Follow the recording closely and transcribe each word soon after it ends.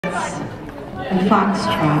and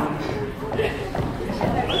Foxtrot.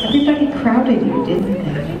 Everybody crowded you, didn't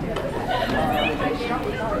they?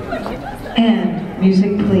 And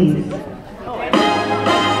music, please.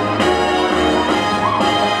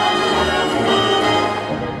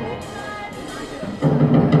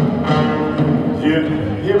 You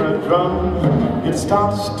hear a drum, it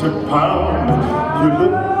starts to pound. You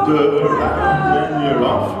look around and you're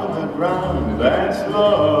off on the ground. That's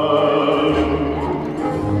love,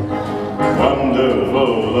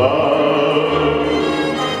 wonderful love.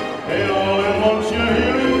 Hey, all at once you're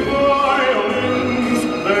hearing violins,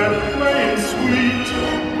 they're playing sweet.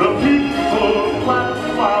 The people clap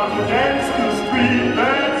while you dance the street.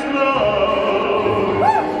 That's love,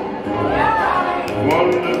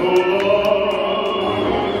 wonderful love.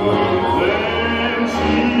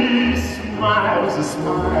 Smiles a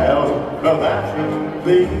smile, now that's the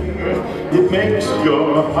thing. It makes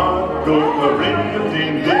your heart go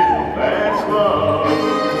ring-a-ding-ding. That's love,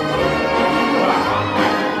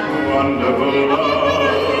 wonderful love.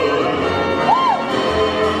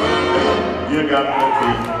 You got the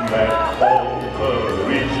thing that all the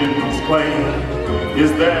regions claim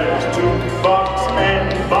is theirs to box and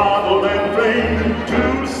bottle and frame. To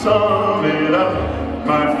sum it up,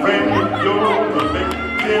 my friend, you're the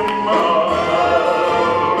victim of love.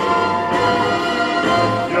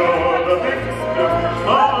 You're the victim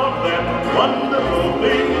of that wonderful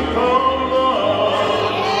thing called love.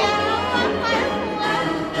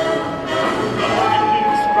 Nothing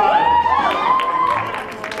described.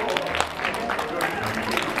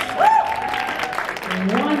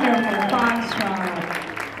 Wonderful Foxtrot.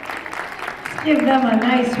 Let's give them a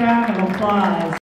nice round of applause.